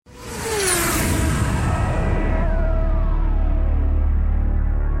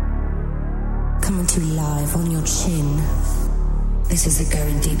alive on your chin. This is the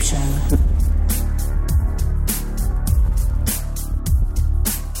Going Deep Show.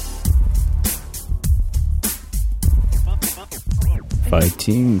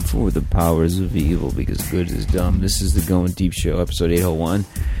 Fighting for the powers of evil because good is dumb. This is the Going Deep Show, episode 801.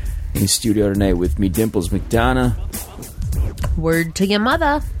 In studio tonight with me, Dimples McDonough. Word to your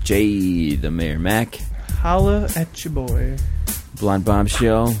mother. Jay, the Mayor Mac. Holla at your boy. Blonde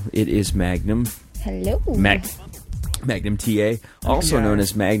Bombshell. It is Magnum. Hello. Magnum TA. Also known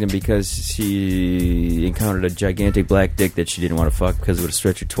as Magnum because she encountered a gigantic black dick that she didn't want to fuck because it would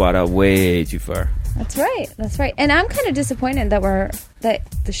stretch her twat out way too far. That's right. And I'm kind of disappointed that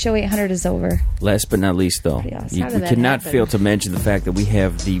the show 800 is over. Last but not least, though, Awesome. we cannot fail to mention the fact that we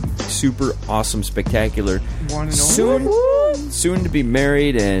have the super awesome, spectacular, soon to be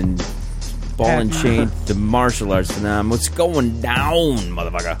married and ball and chain, the martial arts phenom. What's going down,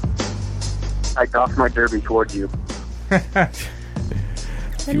 motherfucker? I doff my derby towards you. If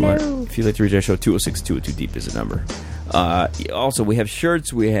you'd like to reach our show, 206-202-DEEP is the number. Also, we have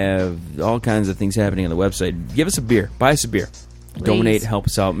shirts. We have all kinds of things happening on the website. Give us a beer. Buy us a beer. Please. Donate. Help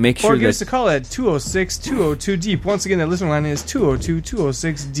us out. Make sure give us a call at 206-202-DEEP. Once again, that listener line is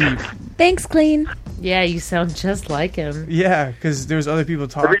 202-206-DEEP. Thanks, Clean. Yeah, you sound just like him. Yeah, because there's other people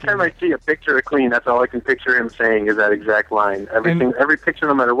talking. Every time I see a picture of Clean, that's all I can picture him saying is that exact line. Every picture,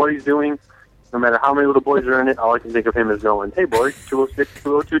 no matter what he's doing, no matter how many little boys are in it, all I can think of him is going, "Hey, boys,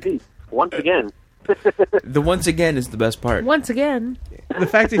 206-202-DEEP. Once again." The once again is the best part. Once again. The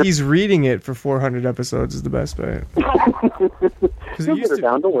fact that he's reading it for 400 episodes is the best part. You'll get it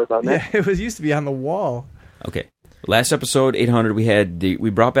down. Don't worry about that. Yeah, it used to be on the wall. Okay. Last episode, 800, we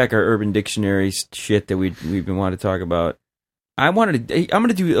brought back our Urban Dictionary shit that we've been wanting to talk about. I'm going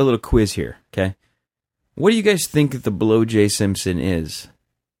to do a little quiz here, okay? What do you guys think that the Below J. Simpson is?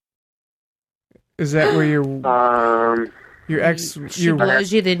 Is that where she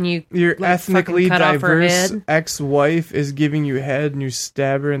blows you, then you your like, ethnically cut off her diverse head? ex-wife is giving you head and you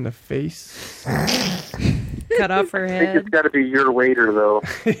stab her in the face? Cut off her I think head. it's got to be your waiter, though.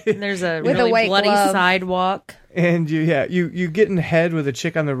 And there's a With a really white bloody glove. sidewalk. And you get in head with a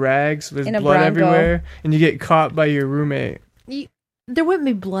chick on the rag, so there's In a blood Bronco. everywhere, and you get caught by your roommate. There wouldn't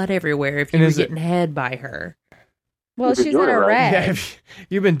be blood everywhere if you And were is it- getting head by her. Well, You've been she's doing in it a right. rag. Yeah,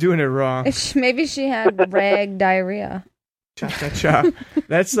 you've been doing it wrong. Maybe she had rag diarrhea. Cha-cha-cha.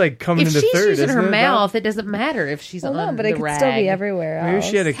 That's like coming If into she's third, using isn't her it? mouth, it doesn't matter if she's Well, on no, but the it could rag. still be everywhere else. Maybe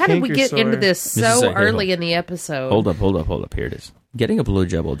she had a How did we canker get sore. into this Just a so second, early in the episode? Hold up. Here it is. Getting a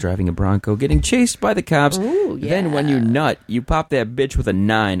blowjob while driving a Bronco, getting chased by the cops. Ooh, yeah. Then when you nut, you pop that bitch with a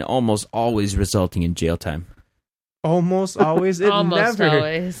 9, almost always resulting in jail time. Almost always. It Almost never.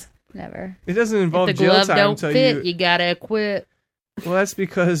 always. Never. It doesn't involve If the jail glove time don't until fit, you gotta quit. Well, that's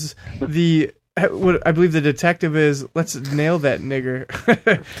because what I believe the detective is, let's nail that nigger.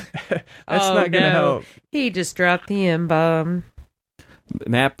 That's not going to help. He just dropped the M-bomb.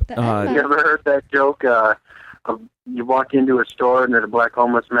 Map. You ever heard that joke? You walk into a store and there's a black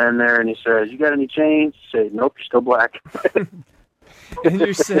homeless man there, and he says, "You got any change?" You say, "Nope, you're still black." And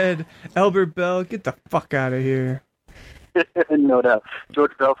you said, Albert Bell, get the fuck out of here. No doubt.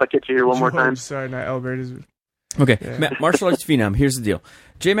 George Bell, if I catch you here one more time. Sorry, not Albert. Okay, Yeah. martial arts phenom. Here's the deal.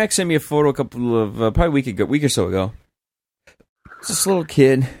 J-Mac sent me a photo a couple of, probably a week or so ago. It's this little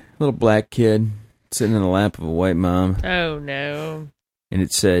kid, little black kid, sitting in the lap of a white mom. Oh, no. And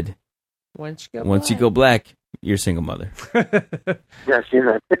it said, Once you go black, you're a single mother. Yeah, I've seen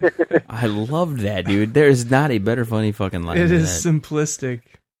that. I love that, dude. There is not a better funny fucking line It than is that. simplistic.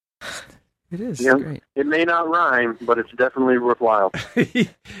 It is. Yeah. It's great. It may not rhyme, but it's definitely worthwhile.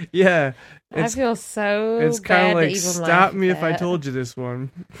 Yeah. I feel so It's bad kind of like, to even stop laugh me at if I that. told you this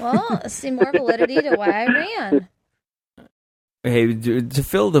one. Well, see more validity to why I ran. Hey, to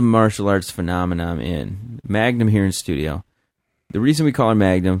fill the martial arts phenomenon in, Magnum here in studio. The reason we call her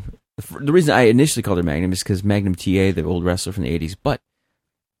Magnum, the reason I initially called her Magnum is because Magnum TA, the old wrestler from the 80s, but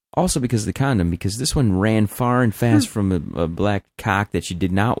also because of the condom, because this one ran far and fast from a black cock that she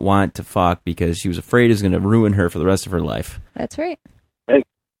did not want to fuck because she was afraid it was going to ruin her for the rest of her life. That's right.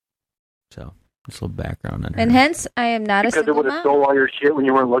 So, just a little background on her. And hence, I am not a Because it single would have mom. stole all your shit when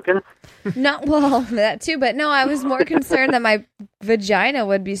you weren't looking. No, well, that too. But no, I was more concerned that my vagina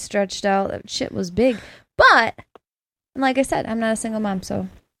would be stretched out. That shit was big. But, like I said, I'm not a single mom, so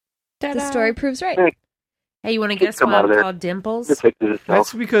Ta-da. the story proves right. Hey, you want to guess Come why out I'm of there. called Dimples? It fixes itself.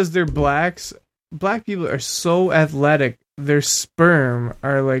 That's because they're blacks. Black people are so athletic. Their sperm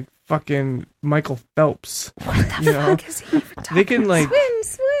are like fucking Michael Phelps. What the You know? fuck is he even talking They can like Swim,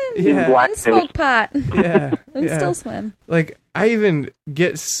 swim. Yeah. Black and smoke pot. Yeah, And yeah. still swim. Like I even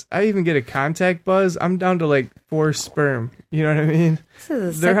get a contact buzz. I'm down to like 4 sperm. You know what I mean? This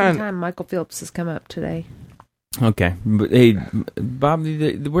is the They're second on- time Michael Phelps has come up today. Okay, but hey, Bob,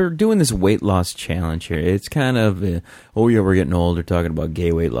 we're doing this weight loss challenge here. It's kind of, oh yeah, we're getting old. We're talking about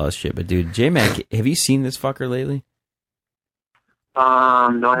gay weight loss shit. But dude, J-Mac, have you seen this fucker lately?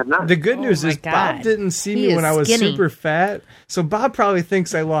 No, I have not. The good Oh news my is God. Bob didn't see He me is when I was skinny. super fat, so Bob probably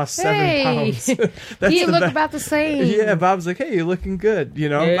thinks I lost 7 Hey. pounds. You the look best. about the same. Yeah, Bob's like, hey, you're looking good. You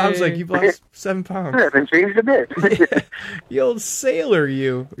know, Hey. Bob's like, you've lost 7 I pounds. haven't changed a bit. Yeah. You old sailor,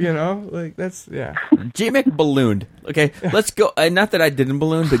 you know, like that's yeah. J-Mac ballooned. Okay, let's go. Not that I didn't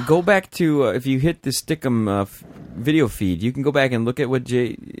balloon, but go back to if you hit the Stickum video feed, you can go back and look at what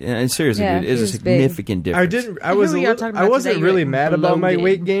Jay. Seriously, Yeah, dude, it is a he was big. significant difference. I was Who a y'all little, talking I about wasn't today? really You mad about my bloated.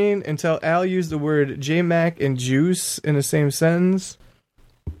 weight gain until Al used the word J-Mac and juice in the same sentence.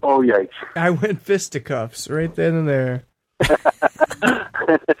 Oh, yikes. I went fisticuffs right then and there.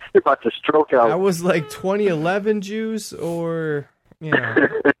 You're about to stroke I out. was like 2011 juice or, you know.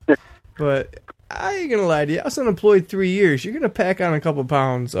 But I ain't gonna lie to you. I was unemployed 3 years. You're gonna pack on a couple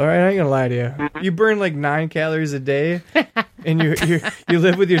pounds, all right? I ain't gonna lie to you. You burn like 9 calories a day, and you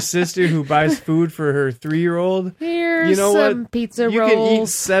live with your sister who buys food for her 3-year-old. Here's You know some what? pizza You rolls. can eat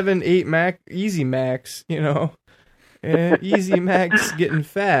 7, 8 Easy Macs, you know. And Easy Macs getting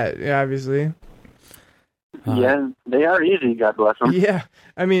fat, obviously. Yeah, they are easy, God bless them. Yeah,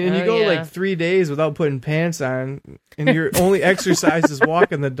 I mean, and you Oh, go yeah. like 3 days without putting pants on, and your only exercise is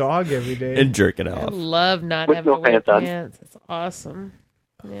walking the dog every day. and jerk it I off. love not With having no to wear pants on. pants. It's awesome.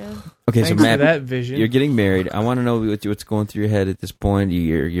 Yeah. Okay, so Thanks for Matt, that vision. you're getting married. I want to know what's going through your head at this point.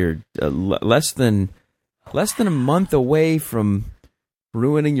 You're less than a month away from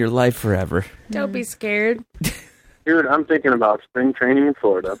ruining your life forever. Don't be scared. Dude, I'm thinking about spring training in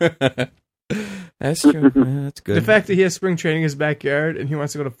Florida. That's true. Yeah, that's good. The fact that he has spring training in his backyard and he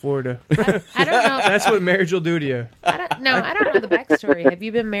wants to go to Florida. I don't know. That's what marriage will do to you. I don't know the backstory. Have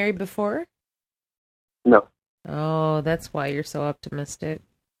you been married before? No. Oh, that's why you're so optimistic.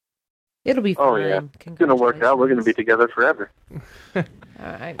 It'll be Oh, fine. yeah. It's going to work out. We're going to be together forever.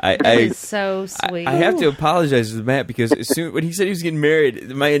 That is so sweet. I have to apologize to Matt because as soon when he said he was getting married,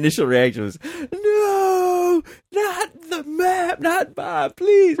 my initial reaction was, "No, not the map, not Bob,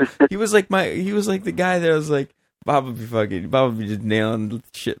 please." He was like the guy that was like, Bob would be just nailing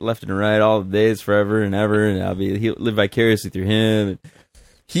shit left and right all the days, forever and ever, and he'll live vicariously through him. And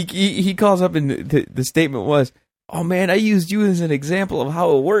he calls up and the statement was, "Oh man, I used you as an example of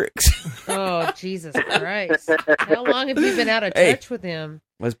how it works." Oh, Jesus Christ. How long have you been out of Hey. touch with him?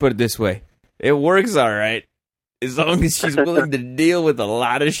 Let's put it this way: it works all right as long as she's willing to deal with a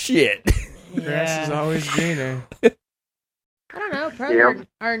lot of shit. Grass is always greener. I don't know. Probably Yeah.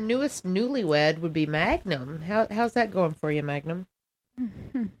 our newest newlywed would be Magnum. How's that going for you, Magnum?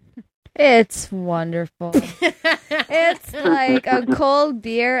 It's wonderful. It's like a cold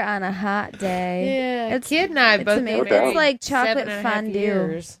beer on a hot day. Yeah, It's- Kid and I it's both amazing. been married It's like chocolate 7.5 fondue.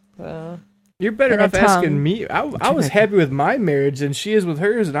 years, so. You're better And a off asking tongue. me. I was happy with my marriage than she is with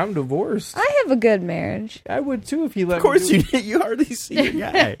hers, and I'm divorced. I have a good marriage. I would too if he let Of course me you do it. did. You hardly see your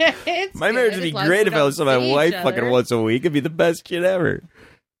guy. It's My good, marriage would be as long as great we if I was don't my see wife each fucking other. once a week. It'd be the best shit ever.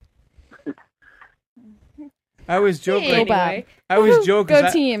 I always joke Hey, like anyway. I always joke. 'cause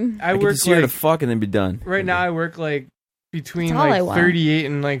Go team. I I work could see her to like fuck and then be done. right now. I work like between That's all I like want. 38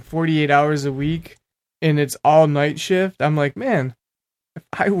 and like 48 hours a week, and it's all night shift. I'm like, man, if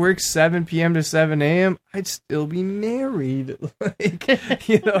I work 7 p.m. to 7 a.m., I'd still be married. Like,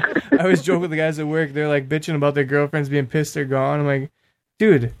 you know, I always joke with the guys at work. They're like bitching about their girlfriends being pissed they're gone. I'm like,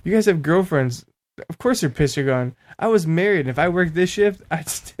 dude, you guys have girlfriends. Of course they're pissed you're gone. I was married. If I worked this shift, I'd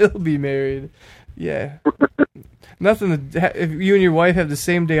still be married. Yeah. Nothing to, if you and your wife have the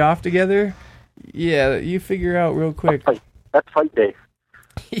same day off together, yeah, you figure out real quick. That's fight day.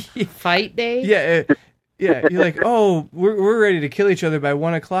 Fight day? Yeah, yeah. You're like, oh, we're ready to kill each other by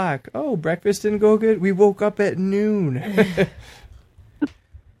 1 o'clock. Oh, breakfast didn't go good. We woke up at noon.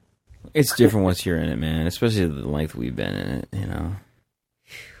 It's different once you're in it, man. Especially the length we've been in it. You know.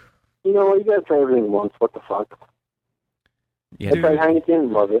 You know what? You gotta try everything once. What the fuck? You I tried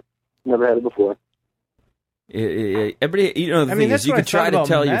Heineken, love it. Never had it before. everybody, you know, the I thing mean, is, that's you what I could try thought to about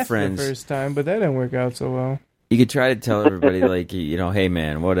tell your meth friends. the first time, but that didn't work out so well. You could try to tell everybody, like, you know, hey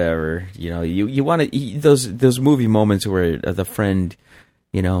man, whatever. You know, you want to those movie moments where the friend,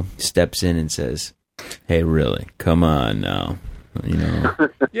 you know, steps in and says, "Hey, really? Come on now. You know,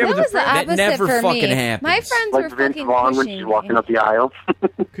 Yeah, That but was the that opposite never for fucking me. happens. My friends Like were Vince fucking Vaughn when pushing she's me. walking up the aisle.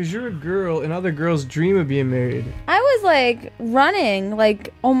 because you're a girl and other girls dream of being married. I was like running,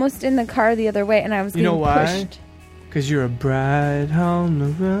 like almost in the car the other way, and I was You getting know why? pushed. Because you're a bride on the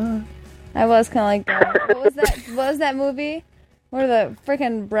run. I was kind of like that. What was that? What was that movie where the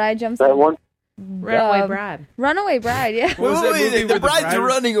freaking bride jumps? That on- one? Runaway Bride. Runaway Bride. Yeah. What was that movie the where the bride's bride-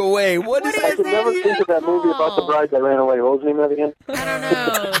 running away. What What is is I could never that think of that movie about the called? bride that ran away. What was the name of it again? I don't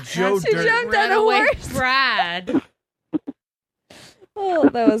know. Joe She Dirt. jumped on a Runaway horse. Bride. Oh,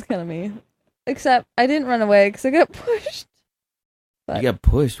 that was kind of me. Except I didn't run away because I got pushed. You got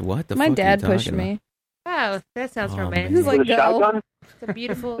pushed. What the My fuck dad are you pushed talking me. Oh, that sounds Oh, romantic. man. He's like, With a go. shotgun? It's a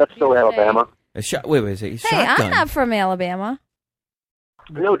beautiful. That's still beautiful day. Alabama. about? Wait a second. Hey, Shotgun. I'm not from Alabama.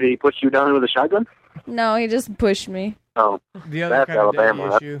 No, did he push you down with a shotgun? No, he just pushed me. Oh, The other That's kind of daddy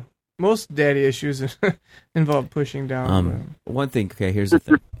Alabama. issue. Most daddy issues involve pushing down. One thing. Okay, here's the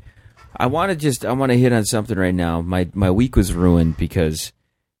thing. I want to hit on something right now. My week was ruined because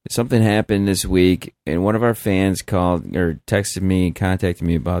something happened this week, and one of our fans called or texted me and contacted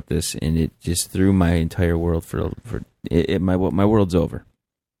me about this, and it just threw my entire world my world's over.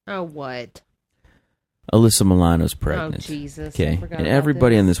 Oh, what? Alyssa Milano's Oh, pregnant. Jesus. I Okay, forgot and about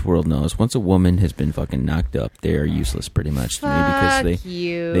everybody this. in this world knows once a woman has been fucking knocked up, they are useless pretty much to me because Fuck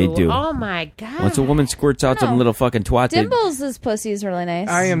you. they do. Oh, my God. once a woman squirts out some No. little fucking twat, they, Dimples' pussy is really nice.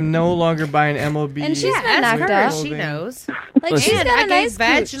 I am no longer buying MLB. And she's Yeah, been ask knocked her. up. She knows. Like Listen. she's And got I a nice gave gooch.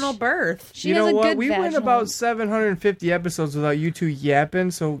 vaginal birth. She You has know a what? good We went vaginal. about 750 episodes without you two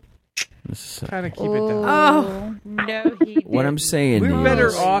yapping, so This is- kind of keep it down. Oh, no, he didn't. what I'm saying We're is,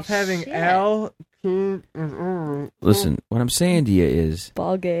 better Holy off having shit. Al. listen, what I'm saying to you is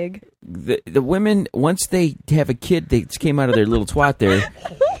ball gag. the women once they have a kid that came out of their little twat there,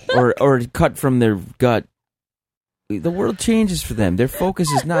 or cut from their gut, the world changes for them. Their focus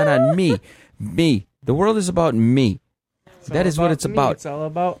is not on me. The world is about me. That is what it's me. about. It's all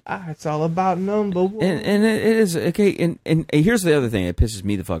about number one. And it is okay. And here's the other thing that pisses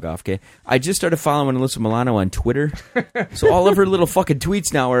me the fuck off. Okay, I just started following Alyssa Milano on Twitter, so all of her little fucking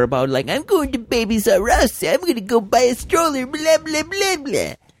tweets now are about like I'm going to Babies R Us. I'm going to go buy a stroller. Blah blah blah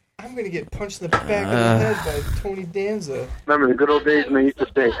blah. I'm gonna get punched in the back of the head by Tony Danza. remember the good old days when they used to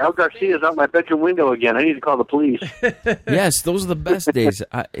say, Al Garcia's out my bedroom window again. I need to call the police. Yes, those are the best days.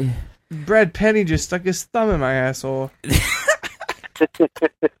 Brad Penny just stuck his thumb in my asshole.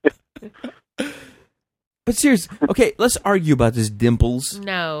 But seriously, okay, let's argue about this Dimples.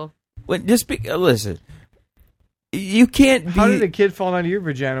 No. Listen, you can't be. How did a kid fall out of your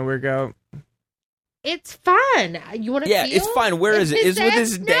vagina work out? It's fine. You want to Yeah, feel? it's fine. Where is it? It's with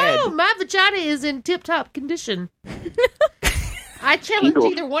his dad. No, my vagina is in tip-top condition. I challenge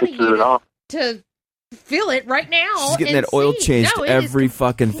Eagles either one of picture it you off. to feel it right now. She's getting and that oil see. changed No, every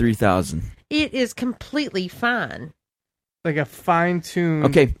fucking 3,000. It is completely fine. Like a fine-tuned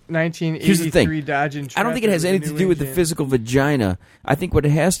Okay, 1983 here's the thing. Dodge Intrepid. I don't think it has anything to do with the physical vagina. I think what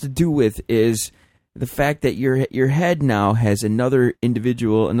it has to do with is the fact that your head now has another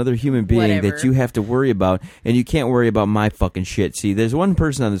individual, another human being Whatever. that you have to worry about, and you can't worry about my fucking shit. See, there's one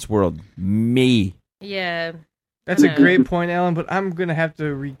person on this world, me. Yeah. That's a No. great point, Alan, but I'm going to have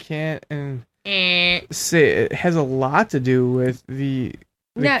to recant and say it has a lot to do with the...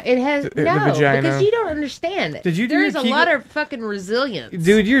 No, it has the no vagina. because you don't understand. Did you do There's your a Kegel- lot of fucking resilience,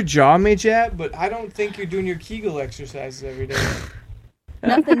 Dude, your jaw may jab, but I don't think you're doing your Kegel exercises every day.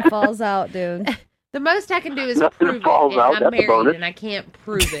 Nothing falls out, dude. The most I can do is Nothing prove it. falls And out, I'm that's a married bonus. and I can't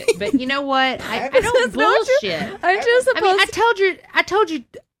prove it. But you know what? I That's don't not true. bullshit. I'm just I mean, supposed I told you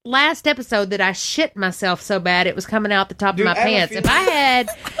last episode that I shit myself so bad it was coming out the top Dude, of my I have a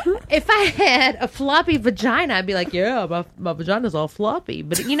pants. If I had a floppy vagina, I'd be like, yeah, my vagina's all floppy.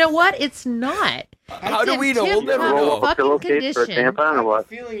 But you know what? It's not. How It's do we in know? We'll tip-top never Roll know. up a fucking pillowcase for a condition. tampon or I'm what?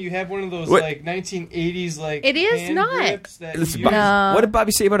 feeling you have one of those What? like 1980s like It is hand not. grips that Listen, you Bobby- use. No. What did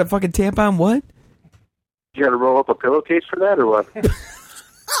Bobby say about a fucking tampon? What? You got to roll up a pillowcase for that or what?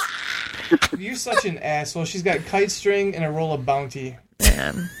 You're such an asshole. She's got kite string and a roll of Bounty.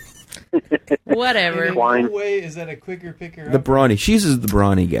 Yeah. Whatever. And in Wine. no way is that a quicker picker The up. brawny. She's the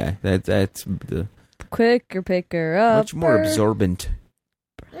brawny guy. That's the quicker pick her up. much more absorbent.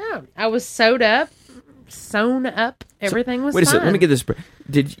 Yeah, I was sewn up. Everything was Wait a fine. second. Let me get this.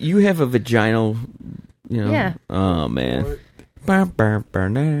 Did you have a vaginal? You know. Yeah. Oh man. Did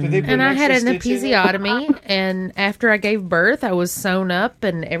Did they put And I had an extra stitch in it? episiotomy, and after I gave birth, I was sewn up,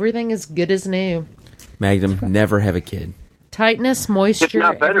 and everything is good as new. Magnum, never have a kid. Tightness, It's moisture,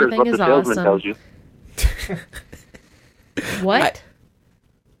 not better is everything what the is salesman awesome. tells you. What?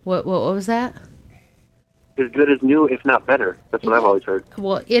 What was that? as good as new, if not better. That's what I've always heard.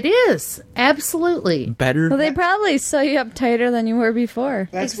 Well, it is. Absolutely. Better? Well, they probably sew you up tighter than you were before.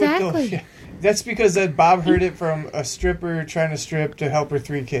 Exactly. That's because that Bob heard it from a stripper trying to strip to help her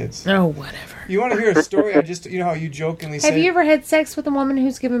 3 kids. Oh, whatever. You want to hear a story? You know how you jokingly said... Have you ever had sex with a woman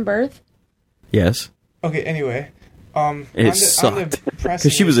who's given birth? Yes. Okay, anyway. And it sucked.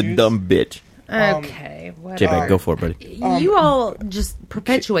 Because she was a dumb bitch. Okay, whatever. J-Bag, go for it, buddy. You all just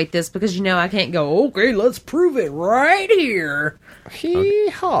perpetuate this because you know I can't go, okay, let's prove it right here.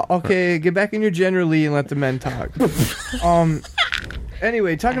 Hee-haw. Okay, get back in your General Lee and let the men talk.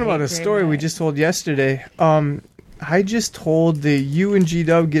 Anyway, talking about a story we just told yesterday. I just told the you and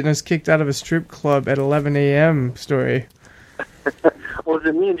G-Dub getting us kicked out of a strip club at 11 a.m. story. Was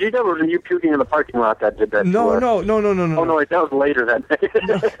it me and G-Dub, or was it you puking in the parking lot that did that? No. Oh, no, wait, that was later that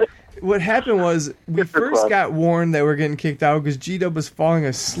night. What happened was we first got warned that we're getting kicked out because G-Dub was falling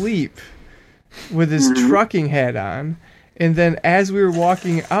asleep with his trucking hat on. And then as we were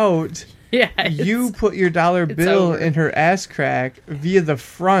walking out, you put your dollar bill in her ass crack via the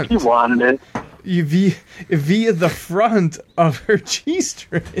front. You wanted it. Via the front of her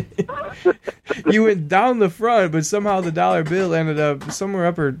G-string. You went down the front, but somehow the dollar bill ended up somewhere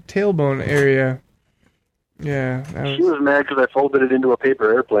up her tailbone area. Yeah. She was mad because I folded it into a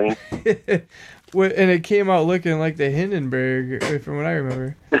paper airplane. And it came out looking like the Hindenburg, from what I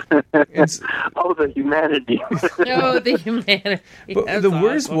remember. Oh, the humanity. Oh, the humanity. But That's the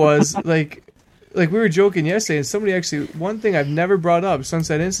worst awesome. was, like we were joking yesterday, and somebody actually, one thing I've never brought up since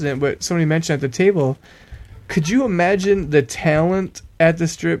that incident, but somebody mentioned at the table, could you imagine the talent at the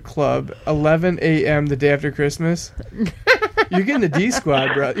strip club, 11 a.m. the day after Christmas? You're getting the D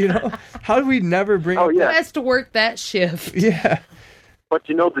squad, bro. You know, how did we never bring? Oh yeah, who has to work that shift? Yeah. But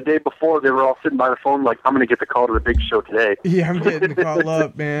you know, the day before they were all sitting by the phone, like, I'm gonna get the call to the big show today. Yeah, I'm getting the call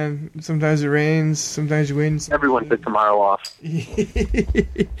up, man. Sometimes it rains, sometimes you win. Everyone took tomorrow off.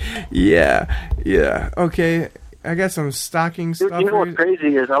 Yeah. Okay, I got some stocking stuff. You know what's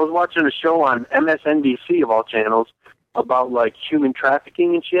crazy is I was watching a show on MSNBC of all channels about like human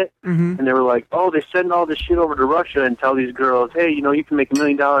trafficking and shit, and they were like, "Oh, they send all this shit over to Russia and tell these girls, hey, you know, you can make $1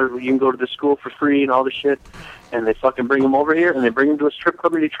 million, you can go to the school for free and all this shit." And they fucking bring them over here, and they bring them to a strip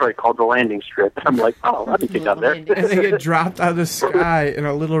club in Detroit called the Landing Strip. I'm like, oh, I'd be kicked out there. And they get dropped out of the sky in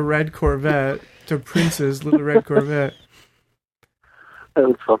a little red Corvette to Prince's little red Corvette. That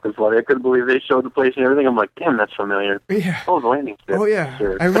was fucking funny. I couldn't believe they showed the place and everything. I'm like, damn, that's familiar. Yeah. Oh, the Landing Strip. Oh, yeah.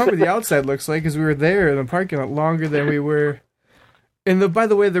 Sure. I remember the outside looks like because we were there in the parking lot longer than we were. And by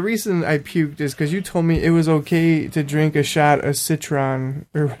the way, the reason I puked is because you told me it was okay to drink a shot of Citron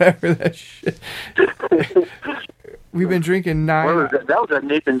or whatever that shit. We've been drinking 9. Where was that? That was at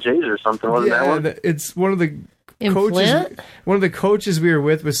Nathan Jay's or something, wasn't that one? It's one of the In coaches. Flint? One of the coaches we were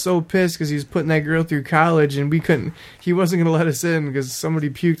with was so pissed because he was putting that girl through college, and we couldn't. He wasn't going to let us in because somebody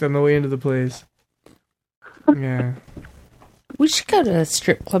puked on the way into the place. Yeah. We should go to a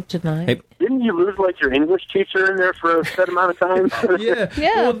strip club tonight. Hey. Didn't you lose like your English teacher in there for a set amount of time? Yeah.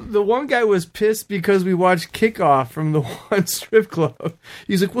 Yeah. Well, the one guy was pissed because we watched Kickoff from the one strip club.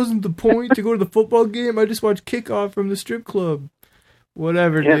 He's like, wasn't the point to go to the football game? I just watched Kickoff from the strip club.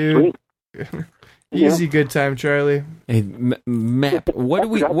 Whatever, Yeah, dude. sweet. Easy, good time, Charlie. Hey, Map, what do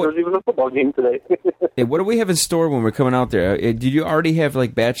we? There was even a football game today. Hey, what do we have in store when we're coming out there? Did you already have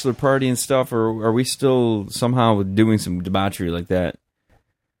like bachelor party and stuff, or are we still somehow doing some debauchery like that?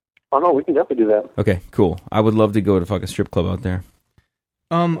 Oh no, we can definitely do that. Okay, cool. I would love to go to fucking strip club out there.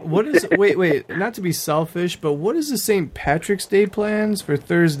 What is? Wait. Not to be selfish, but what is the St. Patrick's Day plans for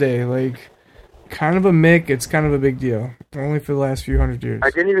Thursday? Like, kind of a mick. It's kind of a big deal. Only for the last few hundred years. I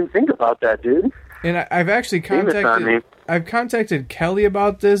didn't even think about that, dude. And I've actually Famous on me. contacted Kelly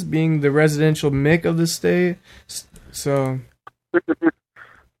about this, being the residential mick of the state. So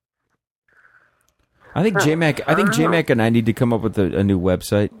I think JMac and I need to come up with a new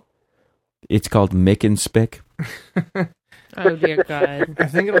website. It's called Mick and Spick. Oh, dear God. I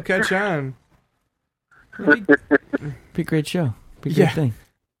think it'll catch on. Be a great show. Be a great thing.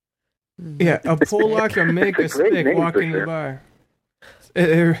 Yeah, a Pollock, a Mick, a It's a great Spick name walk for in the sure. bar.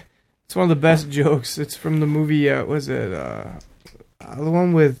 It's one of the best jokes. It's from the movie, was it the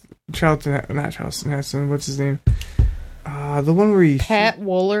one with not Charlton Heston, what's his name? The one where he... Pat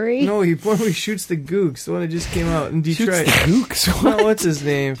Woolery? No, one where he shoots the gooks. The one that just came out in Detroit. Gooks? No, what's his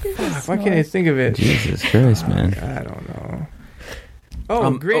name? Fuck, why can't I think of it? Jesus Christ, man. I don't know.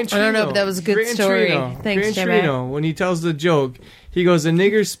 Oh, Gran Trino. I don't know, but that was a good Gran story. Trino. Thanks, Gran J-Mac. Trino, when he tells the joke, he goes, a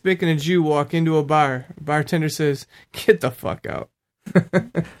nigger, spick, and a Jew walk into a bar. Bartender says, get the fuck out.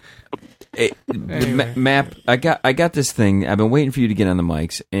 Hey, Anyway. Map, I got this thing. I've been waiting for you to get on the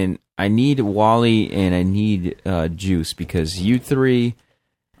mics, and I need Wally and I need Juice because you three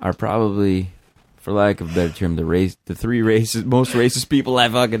are probably, for lack of a better term, the three most racist people I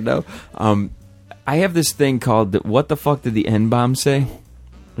fucking know. I have this thing called "What the fuck did the N-bomb say?"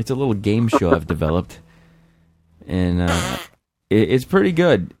 It's a little game show I've developed, and it's pretty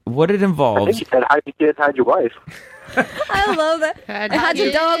good. What it I involves. think you said hide your kids, hide your wife. I love that. Hide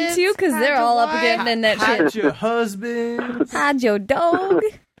your dog too, because they're all up getting in that Hide shit. your husband. Hide your dog.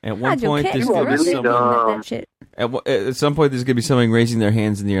 At one Hide your point, cat. there's You are going to be really someone. dumb. That shit. At some point, there's going to be someone raising their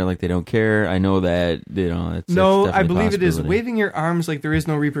hands in the air like they don't care. I know that. It's No, definitely I a believe it is possibility. waving your arms like there is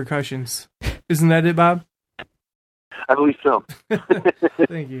no repercussions. Isn't that it, Bob? I believe so.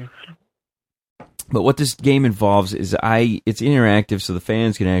 Thank you. But what this game involves is it's interactive, so the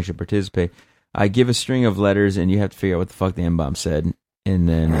fans can actually participate. I give a string of letters, and you have to figure out what the fuck the N-bomb said. And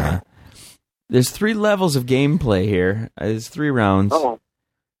then there's 3 levels of gameplay here. There's 3 rounds. Oh,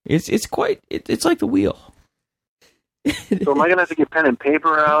 It's it's like the wheel. so am I gonna have to get pen and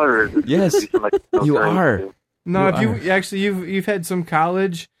paper out, or is it Yes, gonna be some, like, you filtering? are. No, You if you actually you've had some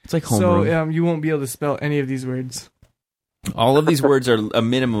college, It's like so homeroom. you won't be able to spell any of these words. All of these words are a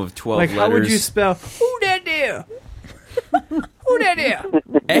minimum of 12 Like, letters. how would you spell "Who that there"? Who that there?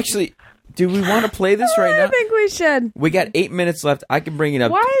 Actually, do we want to play this right I now? think we should. We got 8 minutes left. I can bring it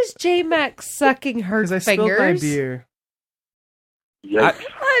up. Why is J Mac sucking her Because I spilled my fingers? beer. Yikes.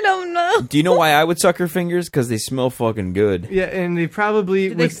 I don't know. Do you know why I would suck her fingers? Because they smell fucking good. Yeah, and they probably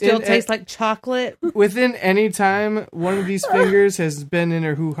Do they still taste like chocolate? within any time one of these fingers has been in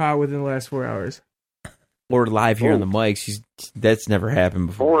her hoo ha within the last 4 hours. Or live here on Oh. the mic. That's never happened Or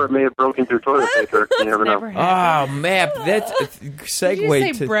before. it may have broken through toilet paper. You never know. Never happened. Oh, Map, that's a Did you segue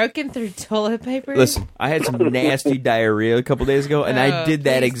say to... broken through toilet paper? Listen, I had some nasty diarrhea a couple days ago, and I Oh, did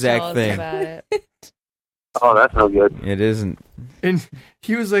that please exact tell us thing. about it. Oh, that's no good. It isn't. And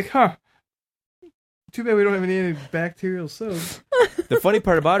he was like, "Huh, too bad we don't have any antibacterial soap." The funny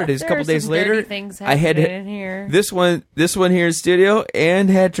part about it is, a There couple are some days dirty later, things I had happening in here. this one here in studio, and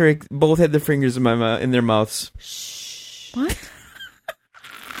Hattrick both had their fingers in their mouths. What?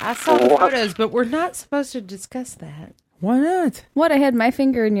 I saw the What? photos, but we're not supposed to discuss that. Why not? What? I had my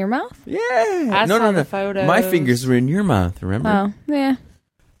finger in your mouth? Yeah. I saw the photos. My fingers were in your mouth, remember? Oh, yeah.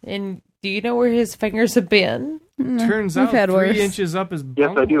 And do you know where his fingers have been? Turns We've out had 3 worse. inches up is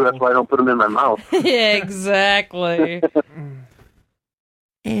Yes, I do. That's why I don't put them in my mouth. Yeah, exactly.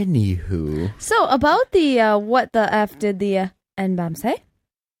 Anywho. So, about the, what the F did the N-bomb say?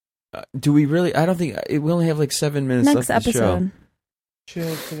 Do we really? I don't think... We only have like 7 minutes Next left of the show. episode.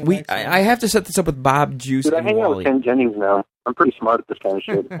 Chill for the next one. I have to set this up with Bob, Juice, Dude, I and hang out with Wally. Ken Jennings now. I'm pretty smart at this kind of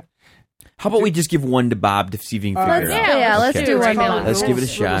shit. How about we just give one to Bob to see if he can figure Let's, it out? yeah, let's Okay. do one Let's now. Let's give it a Little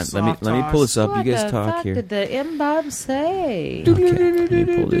shot. Let me soft pull this up. What You guys the talk fuck here. did the M-bomb say? Okay, let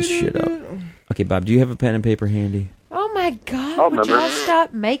me pull this shit up. Okay, Bob, do you have a pen and paper handy? Oh my god, I'll would remember. y'all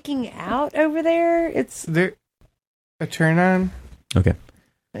stop making out over there? It's, There, a turn on. Okay.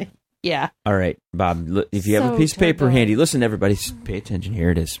 yeah. All right, Bob, if you have a So piece of paper turned on. handy, listen, everybody, pay attention. Here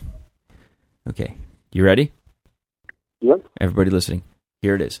it is. Okay, you ready? Yep. Everybody listening,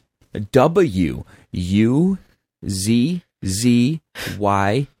 here it is. W U Z Z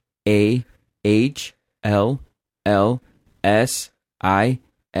Y A H L L S I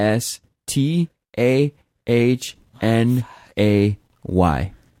S T A H N A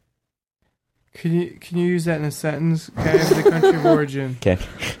Y. Can you use that in a sentence? Kind of the country of origin. Okay.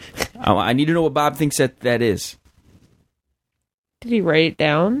 I need to know what Bob thinks that is. Did he write it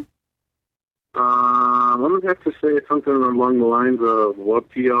down? I'm going to have to say something along the lines of, what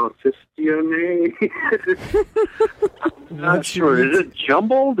y'all cystione? Not What's sure. your- Is it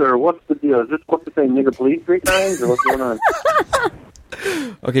jumbled, or what's the deal? Is this supposed to say nigga please 3 times, or what's going on?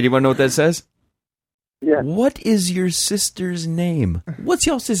 Okay, do you want to know what that says? Yeah. What is your sister's name? What's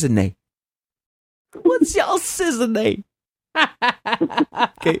your sister's name? What's your sister's name?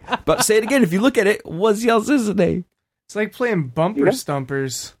 Okay, but say it again. If you look at it, what's your sister's name? It's like playing bumper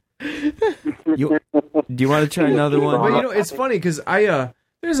stumpers. Do you want to try another But one? you know, it's funny because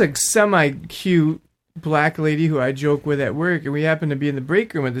there's a semi-cute black lady who I joke with at work, and we happened to be in the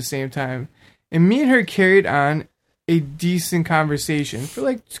break room at the same time. And me and her carried on a decent conversation for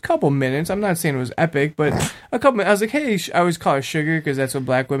like a couple minutes. I'm not saying it was epic, but a couple minutes. I was like, hey, I always call her Sugar because that's what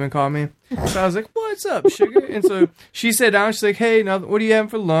black women call me. So I was like, what's up, Sugar? And so she sat down. She's like, hey, now what are you having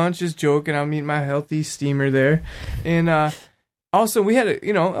for lunch? Just joking. I'm eating my healthy steamer there. And also we had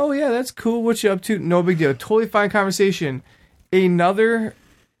a, oh yeah, that's cool. What you up to? No big deal. Totally fine conversation. Another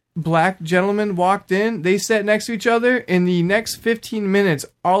black gentleman walked in. They sat next to each other. In the next 15 minutes,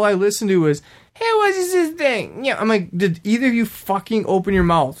 all I listened to was, "Hey, what is this thing?" Yeah, I'm like, did either of you fucking open your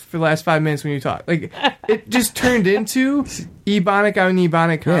mouth for the last 5 minutes when you talk? Like, it just turned into Ebonic on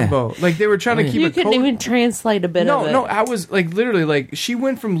Ebonic combo. Yeah. Like, they were trying to keep you it. You couldn't even translate a bit of it. No, I was like, literally, like, she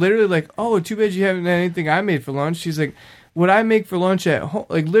went from literally like, "Oh, too bad you haven't had anything I made for lunch." She's like, "What I make for lunch at home,"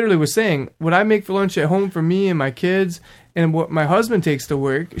 like, literally was saying, "What I make for lunch at home for me and my kids, and what my husband takes to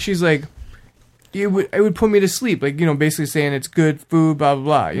work." She's like, it would put me to sleep, like, you know, basically saying it's good food, blah blah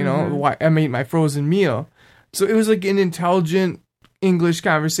blah. You know, why I made my frozen meal. So it was like an intelligent English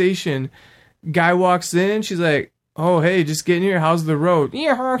conversation. Guy walks in, she's like, "Oh, hey, just getting here. How's the road?" You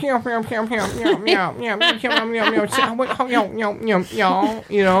know,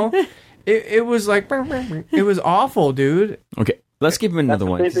 it was like, it was awful, dude. Okay. Let's give him another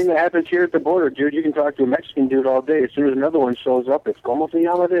one. Same thing that happens here at the border, dude. You can talk to a Mexican dude all day. As soon as another one shows up, it's como se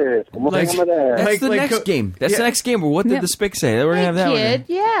llama this? Como se llama that? That's the next game. That's the next game. Well, what did the spick say? We're gonna have that kid, one.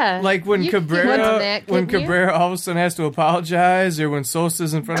 Yeah. Like when Cabrera all of a sudden has to apologize, or when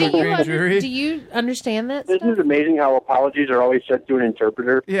Sosa's in front of a grand jury. Do you understand that Isn't it amazing how apologies are always set to an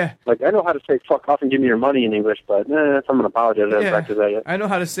interpreter? Yeah. Like, I know how to say fuck off and give me your money in English, but if I'm going to apologize, I haven't practiced that yet. I know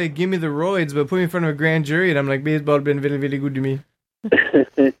how to say give me the roids, but put me in front of a grand jury, and I'm like, baseball been really, really good to me.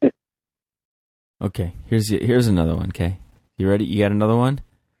 Okay, here's another one. Okay, you ready? You got another one?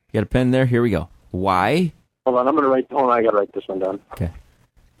 You got a pen there? Here we go. Why? Hold on, I gotta write this one down. Okay.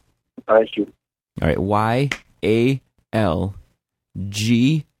 All right, shoot. All right.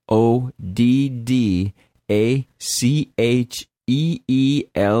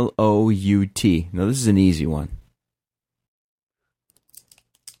 YALGODDACHEELOUT. Now this is an easy one.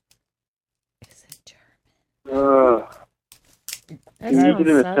 Is it German? That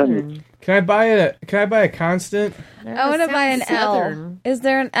sounds southern. Can I buy a constant? I want to buy an L. Is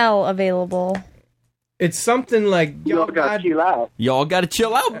there an L available? It's something like y'all gotta chill out. Y'all gotta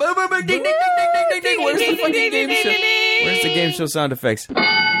chill out. Boom, boom, boom, ding, ding, ding, ding, ding, ding. Where's the fucking game show? Where's the game show sound effects? You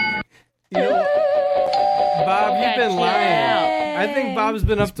know, Bob, you've been lying. I think Bob's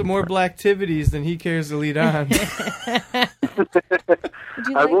been up to more black activities than he cares to lead on.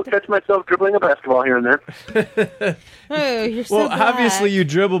 I will catch myself dribbling a basketball here and there. Oh, you're so black. Obviously you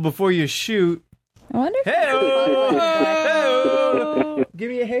dribble before you shoot. I wonder if Hey-o! Give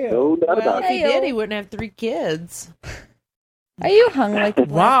me a hey-o. Well, if he did, he wouldn't have 3 kids. Are you hung like a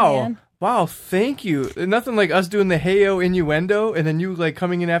black man? Wow, thank you. Nothing like us doing the hey-o innuendo and then you like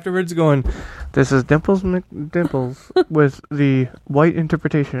coming in afterwards going, "This is Dimples Dimples with the white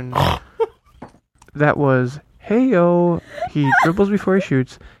interpretation." That was, hey-o, he dribbles before he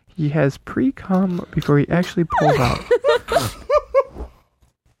shoots. He has pre-cum before he actually pulls out.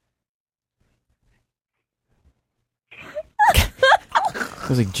 It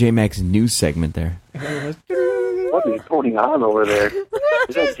was like J-Mac's news segment there. What is going on over there?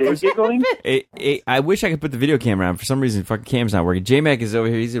 Is that Jay giggling? I wish I could put the video camera on. For some reason, fucking cam's not working. J-Mac is over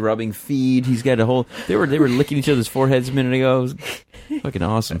here. He's rubbing feed. He's got a whole... They were licking each other's foreheads a minute ago. It was fucking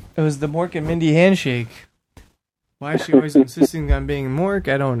awesome. It was the Mork and Mindy handshake. Why is she always insisting on being Mork?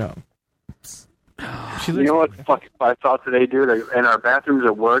 I don't know. You know what fucking I saw today, dude? In our bathrooms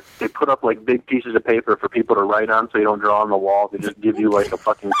at work, they put up like big pieces of paper for people to write on so you don't draw on the wall. They just give you like a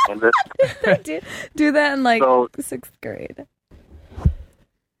fucking canvas. do that in like 6th grade.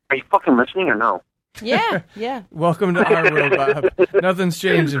 Are you fucking listening or no? Yeah. Welcome to our world, Bob. Nothing's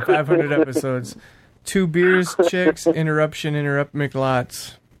changed in 500 episodes. 2 beers, chicks, interrupt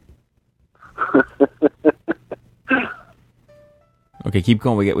McLots. Okay, keep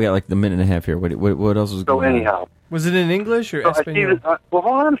going. We got like the minute and a half here. What else was going on? So anyhow. Was it in English or Espanol? Well,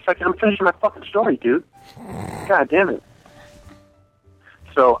 hold on a second. I'm finishing my fucking story, dude. God damn it.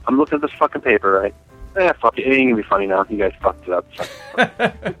 So, I'm looking at this fucking paper, right? Fuck it. It ain't gonna be funny now. You guys fucked it up.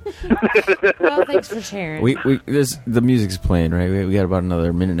 Well, thanks for sharing. The music's playing, right? We got about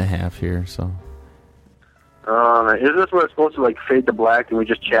another minute and a half here, so... Is this where it's supposed to like fade to black and we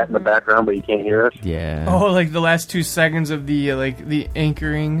just chat in the background but you can't hear us? Yeah. Oh, like the last 2 seconds of the the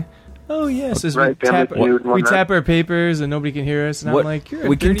anchoring. Oh yes, as right, we tap our papers and nobody can hear us. And I'm like, you're a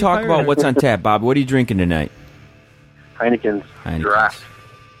we can talk pirate. about what's on tap, Bob. What are you drinking tonight? Heineken's.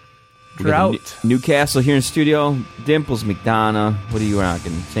 Drought. Newcastle here in studio. Dimples, McDonough. What are you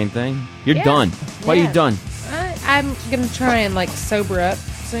rocking? Same thing. You're done. Why are you done? I'm gonna try and like sober up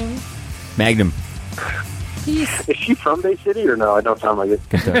soon. Magnum. Peace. Is she from Bay City or no? I don't sound like it.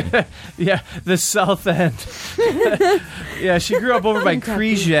 Kentucky. Yeah, the South End. Yeah, she grew up over by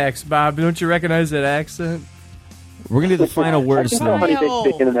Crejax, Bob. Don't you recognize that accent? We're gonna do the final words. I can tell Honey Baked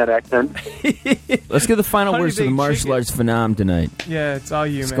Chicken in that accent. Let's get the final Honey words to the baked martial chicken. arts phenom tonight. Yeah, it's all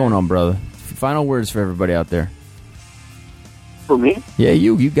you, What's man. going on, brother? Final words for everybody out there. For me? Yeah,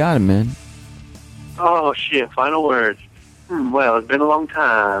 you got it, man. Oh, shit. Final words. Well, it's been a long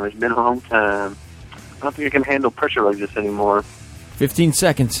time. I don't think I can handle pressure like this anymore. 15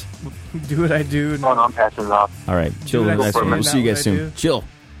 seconds. Do what I do. Oh, no, I'm passing it off. All right, chill. Dude, I We'll say see you not guys what I soon. do. Chill.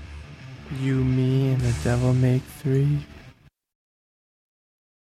 You, me, and the devil make three.